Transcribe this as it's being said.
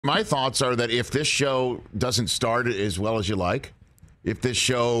My thoughts are that if this show doesn't start as well as you like, if this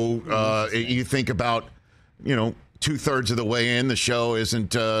show, you think about, 2/3 of the way in, the show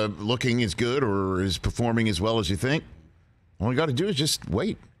isn't looking as good or is performing as well as you think, all you got to do is just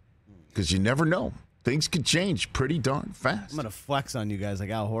wait, because you never know. Things could change pretty darn fast. I'm going to flex on you guys like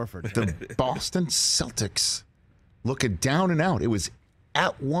Al Horford. The Boston Celtics looking down and out. It was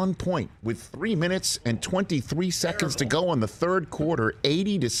at one point with 3 minutes and 23 seconds to go in the third quarter,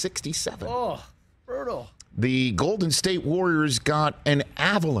 80-67. Oh, brutal. The Golden State Warriors got an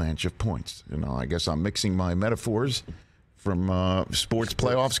avalanche of points. I guess I'm mixing my metaphors from sports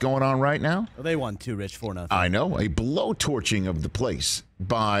playoffs going on right now. Well, they won too, Rich, 4-0. I know. A blowtorching of the place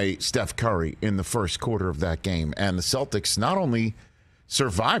by Steph Curry in the first quarter of that game. And the Celtics not only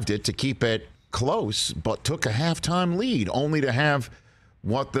survived it to keep it close, but took a halftime lead, only to have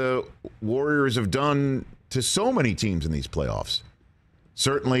what the Warriors have done to so many teams in these playoffs.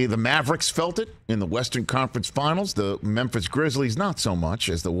 Certainly the Mavericks felt it in the Western Conference Finals. The Memphis Grizzlies not so much,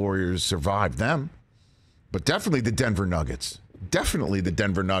 as the Warriors survived them. But definitely the Denver Nuggets. Definitely the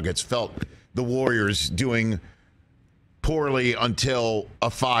Denver Nuggets felt the Warriors doing poorly until a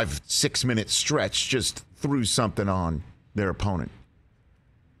 5-6 minute stretch just threw something on their opponent.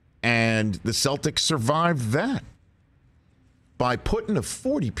 And the Celtics survived that by putting a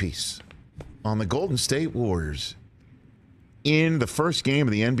 40-piece on the Golden State Warriors in the first game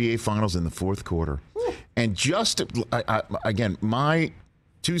of the NBA Finals in the fourth quarter. And just, again, my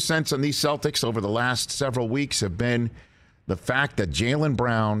 2 cents on these Celtics over the last several weeks have been the fact that Jaylen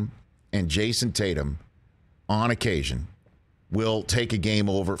Brown and Jason Tatum, on occasion, will take a game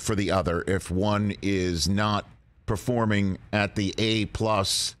over for the other if one is not performing at the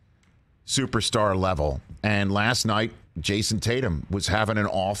A-plus superstar level. And last night, Jason Tatum was having an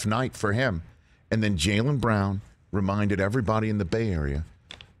off night for him. And then Jaylen Brown reminded everybody in the Bay Area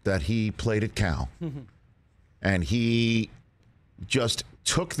that he played at Cal. And he just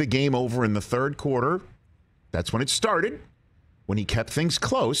took the game over in the third quarter. That's when it started, when he kept things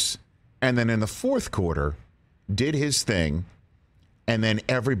close. And then in the fourth quarter, did his thing. And then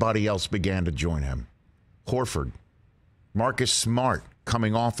everybody else began to join him. Horford, Marcus Smart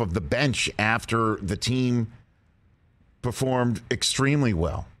coming off of the bench after the team performed extremely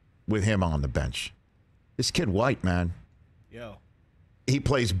well with him on the bench. This kid White, man. Yo. He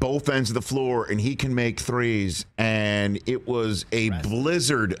plays both ends of the floor, and he can make threes, and it was a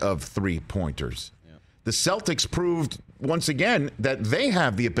blizzard of three-pointers. Yeah. The Celtics proved once again that they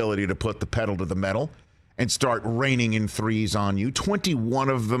have the ability to put the pedal to the metal and start raining in threes on you. 21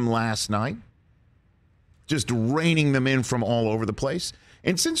 of them last night. Just raining them in from all over the place.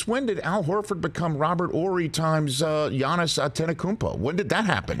 And since when did Al Horford become Robert Horry times Giannis Antetokounmpo? When did that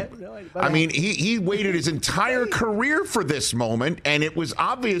happen? I mean, he waited his entire career for this moment, and it was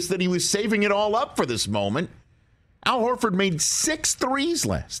obvious that he was saving it all up for this moment. Al Horford made 6 threes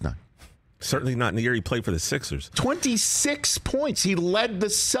last night. Certainly not in the year he played for the Sixers. 26 points. He led the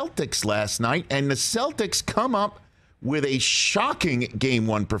Celtics last night, and the Celtics come up with a shocking Game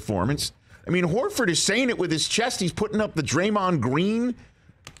 1 performance. I mean, Horford is saying it with his chest. He's putting up the Draymond Green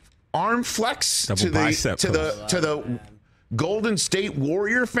arm flex to the Golden State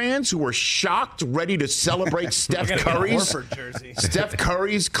Warrior fans who were shocked, ready to celebrate Steph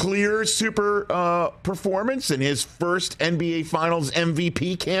Curry's clear super performance in his first NBA Finals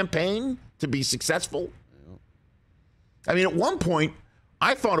MVP campaign to be successful. I mean, at one point,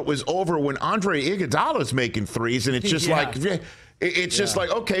 I thought it was over when Andre Iguodala's making threes, and it's just just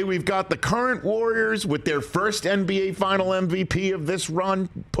like, okay, we've got the current Warriors with their first NBA Final MVP of this run,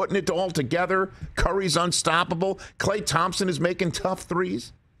 putting it all together. Curry's unstoppable. Klay Thompson is making tough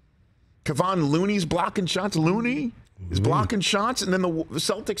threes. Kevon Looney's blocking shots. Looney is blocking shots, and then the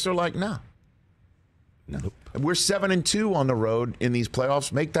Celtics are like, no. Nope. We're 7-2 on the road in these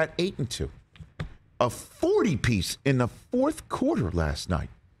playoffs. Make that 8-2. A 40-piece in the fourth quarter last night.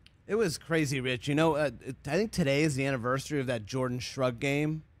 It was crazy, Rich. You know, I think today is the anniversary of that Jordan Shrug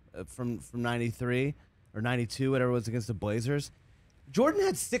game from 93 or 92, whatever it was, against the Blazers. Jordan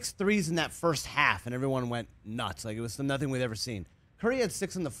had 6 threes in that first half, and everyone went nuts. Like, it was nothing we'd ever seen. Curry had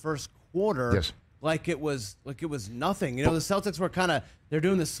 6 in the first quarter. Yes. Like it was nothing. You know, the Celtics were they're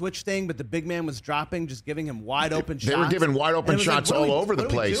doing the switch thing, but the big man was dropping, just giving him wide open shots. They were giving wide open shots all over the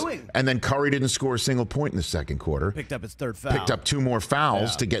place. Doing? And then Curry didn't score a single point in the second quarter. Picked up his third foul. Picked up 2 more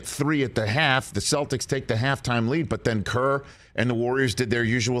fouls to get 3 at the half. The Celtics take the halftime lead, but then Kerr and the Warriors did their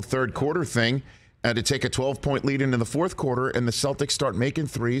usual third quarter thing to take a 12-point lead into the fourth quarter, and the Celtics start making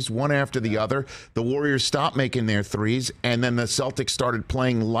threes one after the other. The Warriors stopped making their threes, and then the Celtics started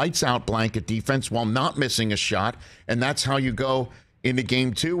playing lights-out blanket defense while not missing a shot, and that's how you go into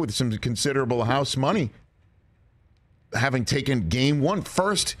game 2 with some considerable house money, having taken game 1.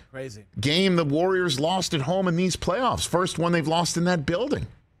 First Crazy game the Warriors lost at home in these playoffs. First one they've lost in that building.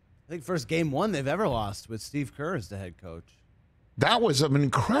 I think first game 1 they've ever lost with Steve Kerr as the head coach. That was an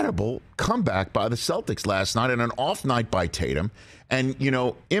incredible comeback by the Celtics last night and an off night by Tatum. And, you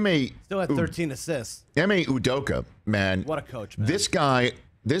know, Still had 13 assists. Ime Udoka, man. What a coach, man.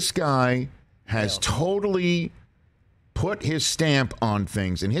 This guy has totally put his stamp on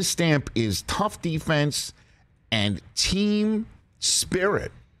things. And his stamp is tough defense and team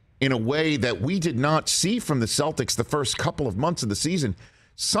spirit in a way that we did not see from the Celtics the first couple of months of the season.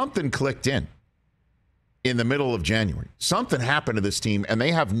 Something clicked in the middle of January. Something happened to this team, and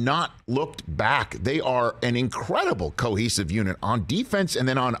they have not looked back. They are an incredible cohesive unit on defense and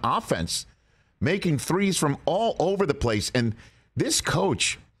then on offense, making threes from all over the place. And this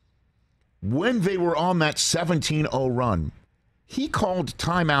coach, when they were on that 17-0 run, he called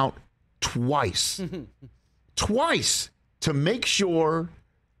timeout twice. Twice to make sure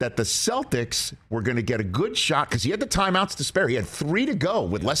that the Celtics were going to get a good shot because he had the timeouts to spare. He had 3 to go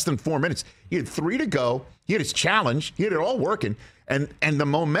with less than 4 minutes. He had 3 to go. He had his challenge. He had it all working. And the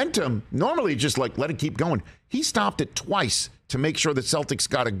momentum, normally just like let it keep going. He stopped it twice to make sure the Celtics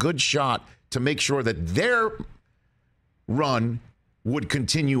got a good shot to make sure that their run would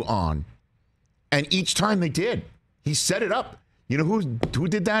continue on. And each time they did, he set it up. You know who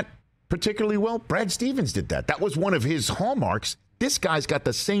did that particularly well? Brad Stevens did that. That was one of his hallmarks. This guy's got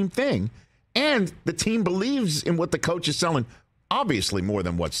the same thing, and the team believes in what the coach is selling, obviously more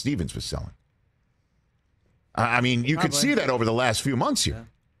than what Stevens was selling. I mean, you could see that over the last few months here.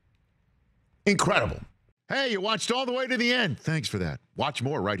 Yeah. Incredible. Hey, you watched all the way to the end. Thanks for that. Watch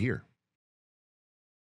more right here.